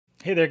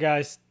Hey there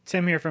guys,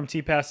 Tim here from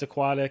T-Pass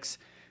Aquatics.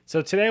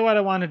 So today what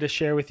I wanted to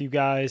share with you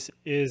guys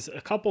is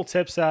a couple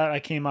tips that I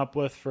came up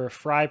with for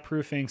fry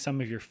proofing some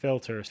of your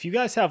filters. If you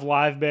guys have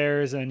live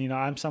bears, and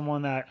I'm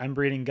someone that I'm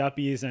breeding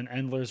guppies and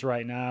endlers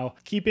right now,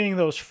 keeping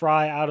those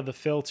fry out of the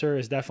filter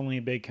is definitely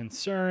a big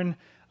concern.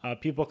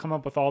 People come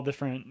up with all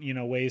different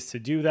ways to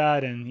do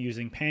that, and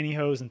using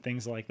pantyhose and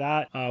things like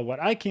that. What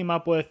I came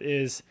up with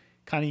is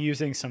kind of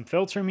using some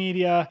filter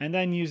media and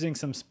then using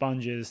some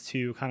sponges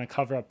to kind of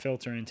cover up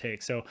filter intake.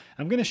 So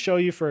I'm going to show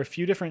you for a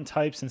few different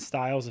types and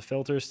styles of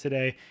filters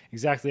today,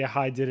 exactly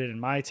how I did it in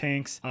my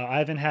tanks. I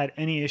haven't had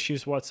any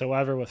issues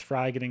whatsoever with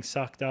fry getting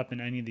sucked up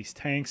in any of these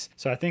tanks.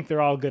 So I think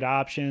they're all good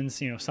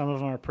options. Some of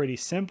them are pretty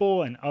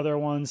simple, and other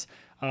ones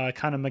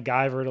kind of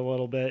MacGyvered a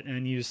little bit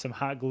and used some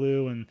hot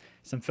glue and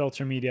some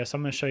filter media. So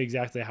I'm going to show you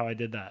exactly how I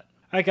did that.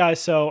 All right,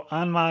 guys. So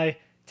on my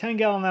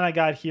 10-gallon that I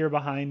got here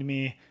behind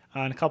me,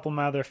 on a couple of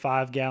my other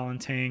 5-gallon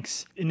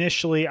tanks.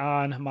 Initially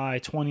on my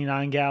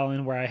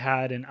 29-gallon, where I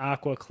had an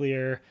Aqua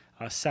Clear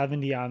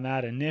 70 on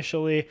that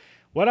initially,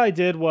 what I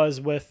did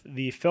was with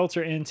the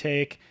filter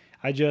intake,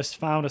 I just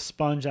found a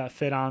sponge that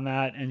fit on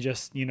that and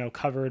just,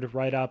 covered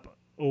right up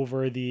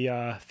over the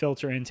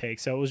filter intake.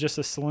 So it was just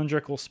a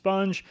cylindrical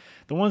sponge.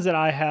 The ones that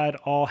I had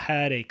all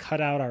had a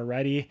cutout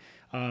already.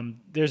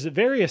 There's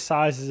various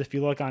sizes if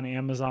you look on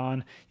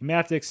Amazon. You may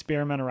have to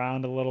experiment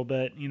around a little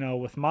bit.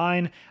 With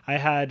mine, I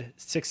had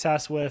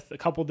success with a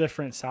couple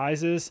different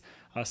sizes.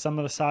 Some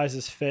of the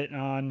sizes fit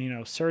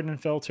on, certain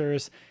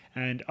filters,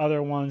 and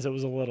other ones it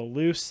was a little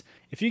loose.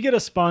 If you get a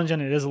sponge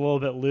and it is a little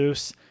bit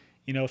loose,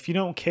 if you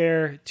don't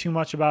care too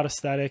much about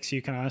aesthetics,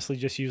 you can honestly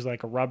just use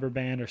like a rubber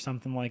band or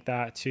something like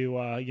that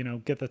to,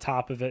 get the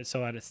top of it so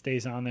that it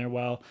stays on there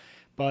well.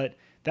 But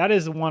that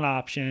is one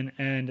option,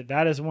 and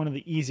that is one of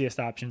the easiest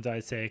options,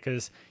 I'd say,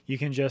 because you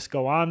can just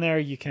go on there.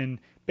 You can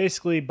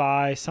basically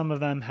buy, some of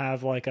them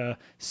have like a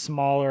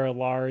smaller,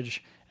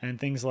 large, and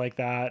things like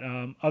that.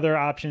 Other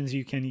options,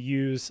 you can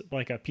use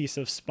like a piece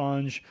of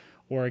sponge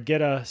or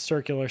get a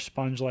circular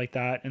sponge like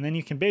that, and then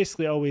you can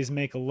basically always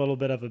make a little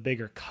bit of a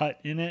bigger cut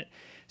in it.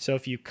 So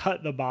if you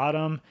cut the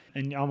bottom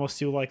and almost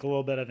do like a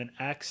little bit of an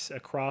X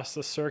across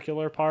the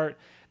circular part,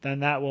 then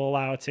that will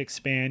allow it to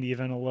expand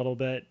even a little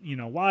bit,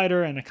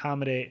 wider, and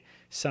accommodate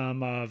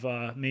some of,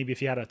 maybe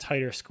if you had a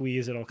tighter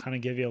squeeze, it'll kind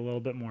of give you a little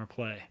bit more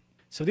play.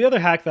 So the other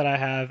hack that I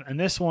have, and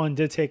this one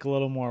did take a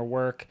little more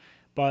work,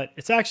 but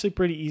it's actually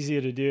pretty easy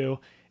to do,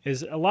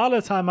 is a lot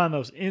of the time on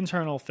those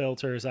internal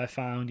filters I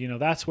found,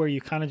 that's where you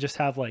kind of just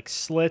have like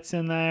slits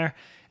in there,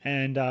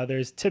 and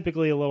there's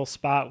typically a little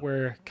spot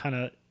where kind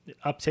of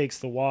uptakes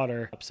the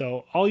water.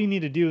 So all you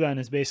need to do then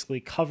is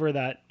basically cover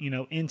that,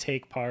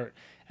 intake part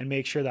and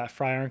make sure that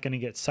fry aren't going to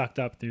get sucked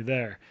up through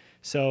there.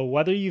 So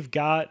whether you've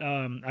got,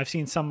 I've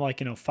seen some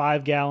like,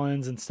 5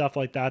 gallons and stuff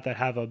like that that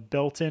have a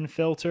built-in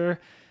filter.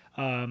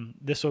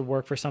 This would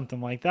work for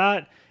something like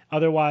that.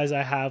 Otherwise,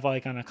 I have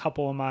like on a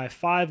couple of my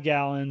 5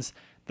 gallons,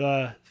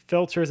 the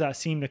filters that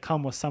seem to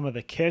come with some of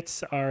the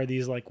kits are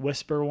these like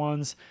Whisper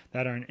ones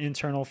that are an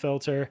internal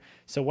filter.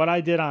 So what I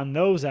did on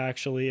those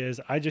actually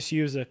is I just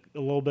use a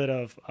little bit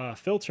of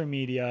filter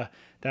media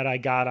that I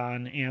got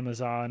on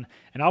Amazon,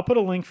 and I'll put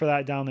a link for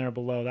that down there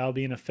below. That'll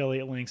be an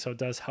affiliate link, so it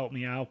does help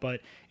me out,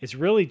 but it's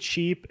really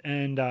cheap.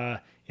 And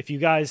if you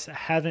guys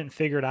haven't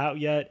figured out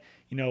yet,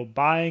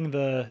 buying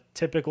the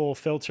typical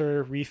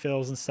filter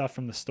refills and stuff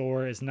from the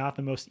store is not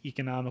the most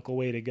economical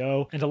way to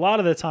go. And a lot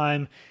of the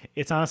time,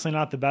 it's honestly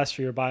not the best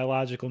for your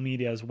biological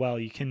media as well.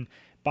 You can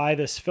buy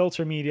this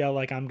filter media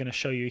like I'm going to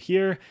show you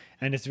here,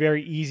 and it's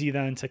very easy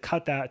then to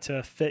cut that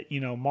to fit,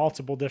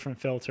 multiple different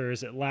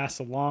filters. It lasts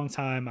a long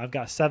time. I've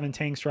got 7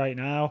 tanks right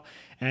now,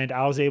 and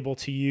I was able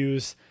to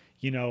use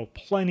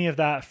plenty of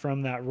that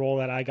from that roll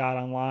that I got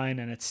online,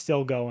 and it's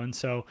still going.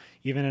 So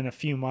even in a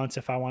few months,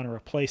 if I want to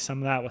replace some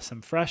of that with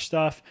some fresh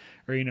stuff,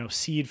 or,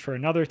 seed for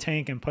another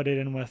tank and put it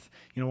in with,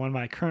 one of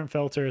my current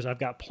filters, I've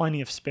got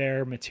plenty of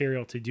spare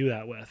material to do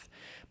that with.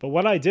 But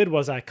what I did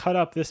was I cut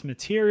up this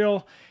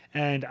material,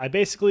 and I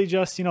basically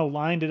just,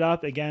 lined it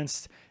up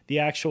against the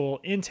actual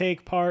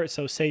intake part.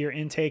 So say your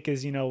intake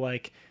is,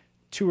 like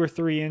 2 or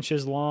 3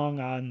 inches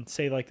long on,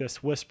 say, like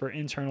this Whisper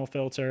internal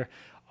filter.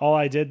 All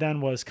I did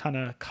then was kind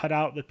of cut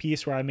out the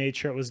piece where I made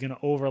sure it was going to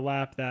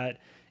overlap that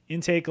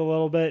intake a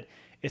little bit.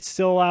 It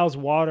still allows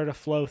water to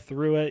flow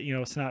through it.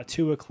 It's not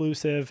too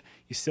occlusive.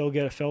 You still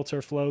get a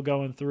filter flow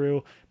going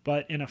through.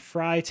 But in a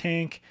fry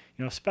tank,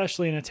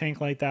 especially in a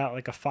tank like that,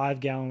 like a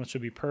 5-gallon, which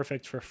would be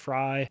perfect for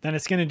fry, then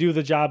it's going to do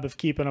the job of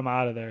keeping them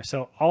out of there.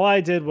 So all I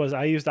did was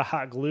I used a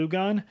hot glue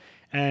gun,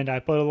 and I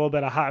put a little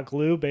bit of hot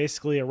glue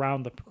basically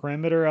around the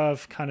perimeter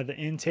of kind of the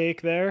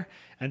intake there.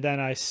 And then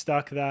I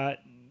stuck that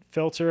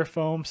filter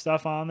foam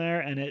stuff on there,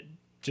 and it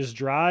just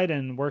dried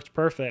and worked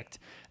perfect.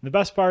 And the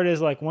best part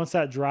is, like, once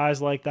that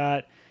dries like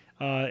that,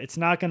 it's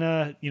not going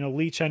to,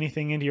 leach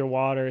anything into your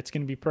water. It's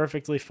going to be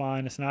perfectly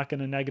fine. It's not going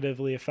to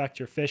negatively affect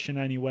your fish in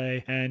any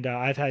way. And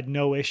I've had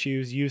no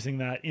issues using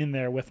that in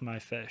there with my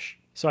fish.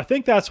 So I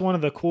think that's one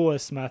of the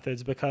coolest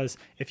methods, because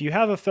if you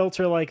have a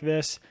filter like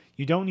this,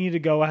 you don't need to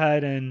go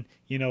ahead and,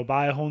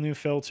 buy a whole new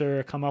filter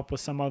or come up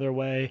with some other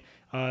way.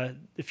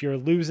 If you're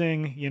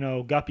losing,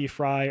 guppy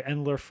fry,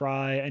 Endler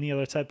fry, any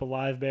other type of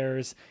live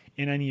bearers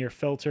in any of your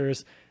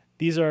filters,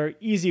 these are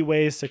easy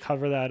ways to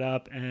cover that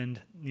up.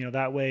 And,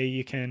 that way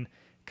you can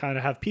kind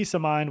of have peace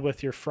of mind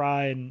with your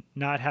fry and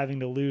not having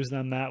to lose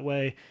them that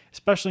way.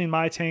 Especially in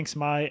my tanks,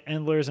 my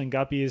Endlers and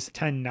guppies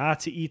tend not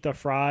to eat the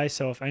fry.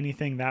 So if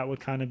anything, that would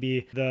kind of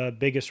be the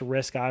biggest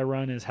risk I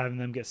run, is having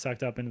them get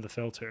sucked up into the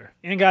filter.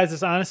 And guys,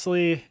 it's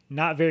honestly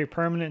not very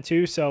permanent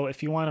too. So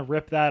if you want to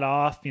rip that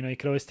off, you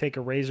could always take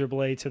a razor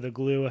blade to the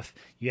glue if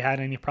you had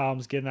any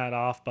problems getting that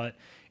off. But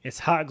it's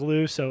hot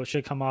glue, so it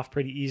should come off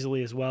pretty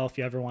easily as well if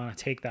you ever want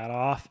to take that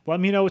off. Let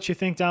me know what you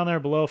think down there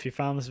below if you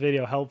found this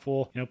video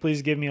helpful.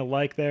 Please give me a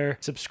like there.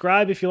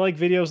 Subscribe if you like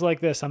videos like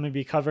this. I'm going to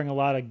be covering a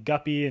lot of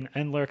guppy and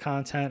Endler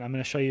content. I'm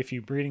going to show you a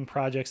few breeding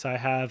projects I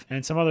have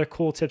and some other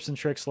cool tips and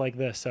tricks like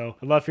this. So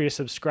I'd love for you to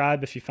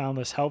subscribe if you found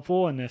this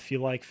helpful and if you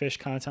like fish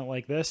content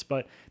like this.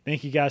 But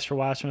thank you guys for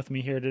watching with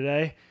me here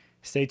today.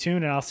 Stay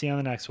tuned and I'll see you on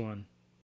the next one.